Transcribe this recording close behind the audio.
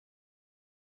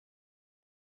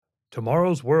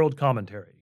Tomorrow's World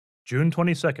Commentary, June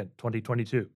 22nd,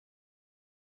 2022.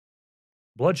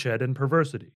 Bloodshed and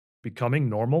Perversity, Becoming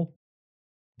Normal?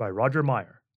 By Roger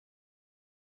Meyer.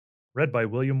 Read by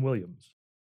William Williams.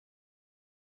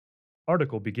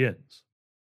 Article begins.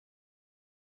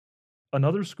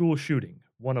 Another school shooting,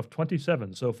 one of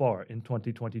 27 so far in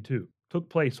 2022, took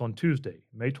place on Tuesday,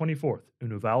 May 24th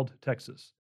in Uvalde,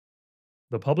 Texas.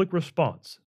 The public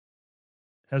response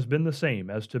has been the same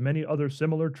as to many other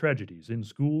similar tragedies in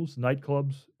schools,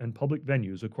 nightclubs, and public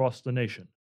venues across the nation.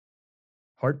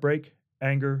 Heartbreak,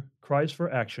 anger, cries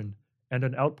for action, and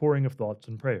an outpouring of thoughts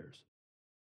and prayers.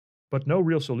 But no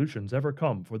real solutions ever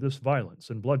come for this violence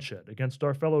and bloodshed against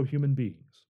our fellow human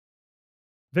beings.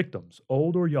 Victims,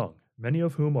 old or young, many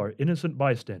of whom are innocent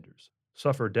bystanders,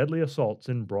 suffer deadly assaults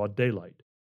in broad daylight.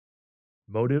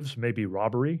 Motives may be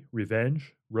robbery,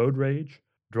 revenge, road rage,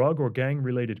 drug or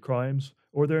gang-related crimes,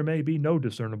 or there may be no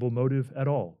discernible motive at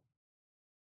all.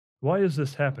 Why is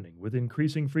this happening with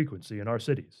increasing frequency in our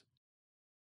cities?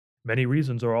 Many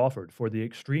reasons are offered for the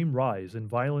extreme rise in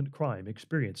violent crime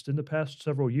experienced in the past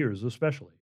several years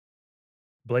especially.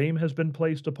 Blame has been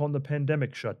placed upon the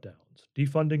pandemic shutdowns,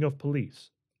 defunding of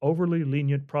police, overly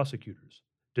lenient prosecutors,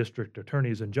 district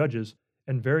attorneys and judges,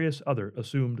 and various other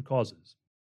assumed causes.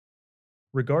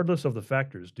 Regardless of the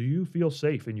factors, do you feel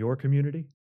safe in your community?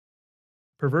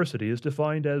 Perversity is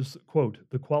defined as, quote,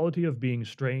 the quality of being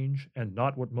strange and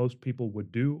not what most people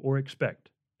would do or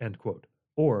expect, end quote,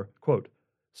 or, quote,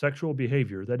 sexual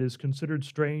behavior that is considered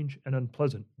strange and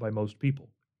unpleasant by most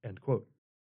people, end quote.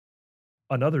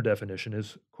 Another definition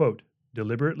is, quote,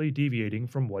 deliberately deviating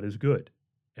from what is good,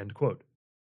 end quote.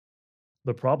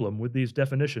 The problem with these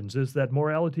definitions is that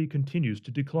morality continues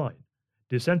to decline,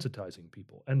 desensitizing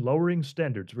people and lowering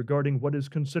standards regarding what is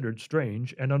considered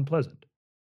strange and unpleasant.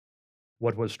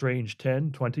 What was strange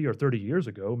 10, 20, or 30 years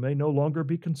ago may no longer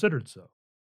be considered so.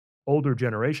 Older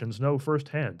generations know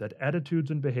firsthand that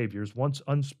attitudes and behaviors once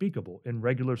unspeakable in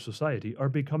regular society are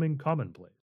becoming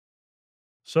commonplace.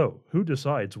 So, who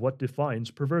decides what defines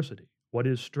perversity, what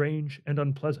is strange and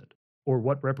unpleasant, or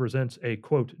what represents a,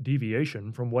 quote,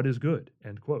 deviation from what is good,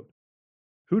 end quote?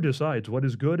 Who decides what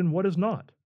is good and what is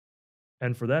not?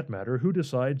 And for that matter, who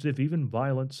decides if even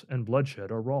violence and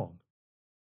bloodshed are wrong?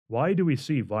 Why do we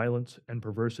see violence and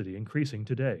perversity increasing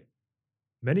today?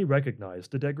 Many recognize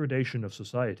the degradation of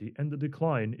society and the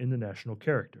decline in the national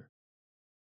character.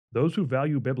 Those who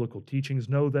value biblical teachings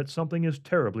know that something is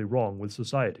terribly wrong with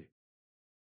society.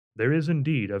 There is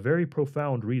indeed a very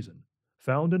profound reason,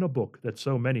 found in a book that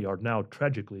so many are now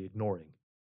tragically ignoring.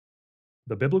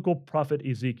 The biblical prophet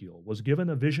Ezekiel was given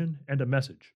a vision and a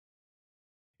message.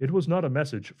 It was not a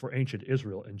message for ancient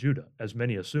Israel and Judah, as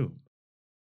many assume.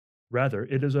 Rather,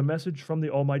 it is a message from the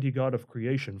Almighty God of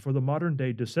creation for the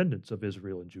modern-day descendants of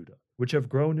Israel and Judah, which have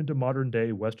grown into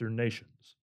modern-day Western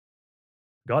nations.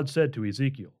 God said to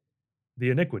Ezekiel, the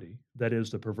iniquity, that is,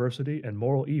 the perversity and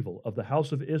moral evil of the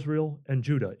house of Israel and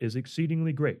Judah is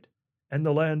exceedingly great, and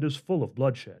the land is full of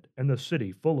bloodshed, and the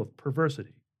city full of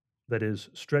perversity, that is,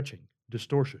 stretching,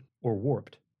 distortion, or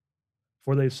warped.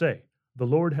 For they say, the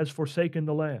Lord has forsaken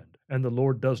the land, and the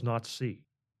Lord does not see.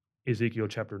 Ezekiel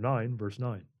chapter 9, verse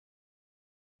 9.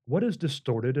 What is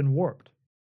distorted and warped?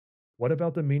 What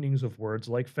about the meanings of words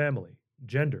like family,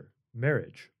 gender,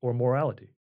 marriage, or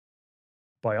morality?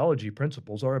 Biology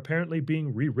principles are apparently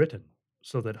being rewritten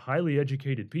so that highly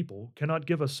educated people cannot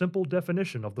give a simple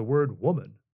definition of the word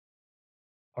woman.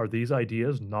 Are these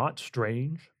ideas not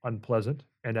strange, unpleasant,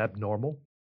 and abnormal?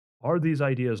 Are these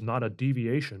ideas not a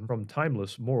deviation from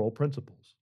timeless moral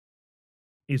principles?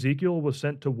 Ezekiel was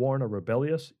sent to warn a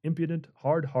rebellious, impudent,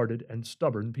 hard-hearted, and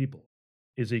stubborn people.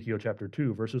 Ezekiel chapter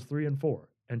 2, verses 3 and 4,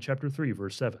 and chapter 3,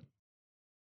 verse 7.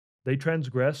 They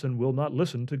transgress and will not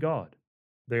listen to God.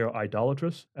 They are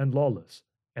idolatrous and lawless,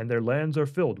 and their lands are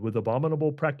filled with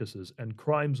abominable practices and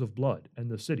crimes of blood, and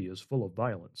the city is full of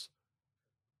violence.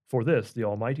 For this the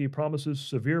Almighty promises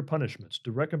severe punishments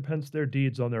to recompense their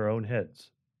deeds on their own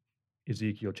heads.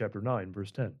 Ezekiel chapter 9,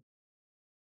 verse 10.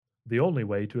 The only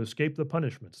way to escape the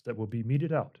punishments that will be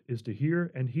meted out is to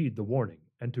hear and heed the warning,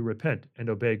 and to repent and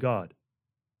obey God.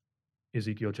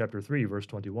 Ezekiel chapter 3, verse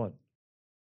 21.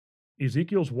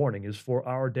 Ezekiel's warning is for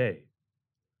our day.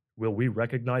 Will we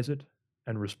recognize it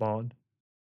and respond?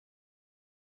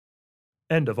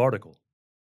 End of article.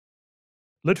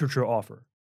 Literature offer.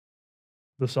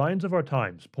 The signs of our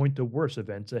times point to worse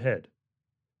events ahead.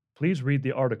 Please read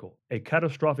the article, A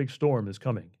Catastrophic Storm is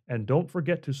Coming, and don't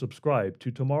forget to subscribe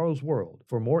to Tomorrow's World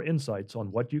for more insights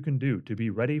on what you can do to be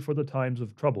ready for the times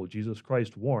of trouble Jesus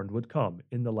Christ warned would come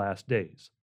in the last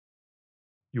days.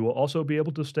 You will also be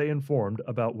able to stay informed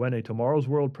about when a Tomorrow's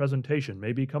World presentation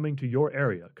may be coming to your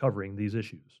area covering these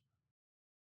issues.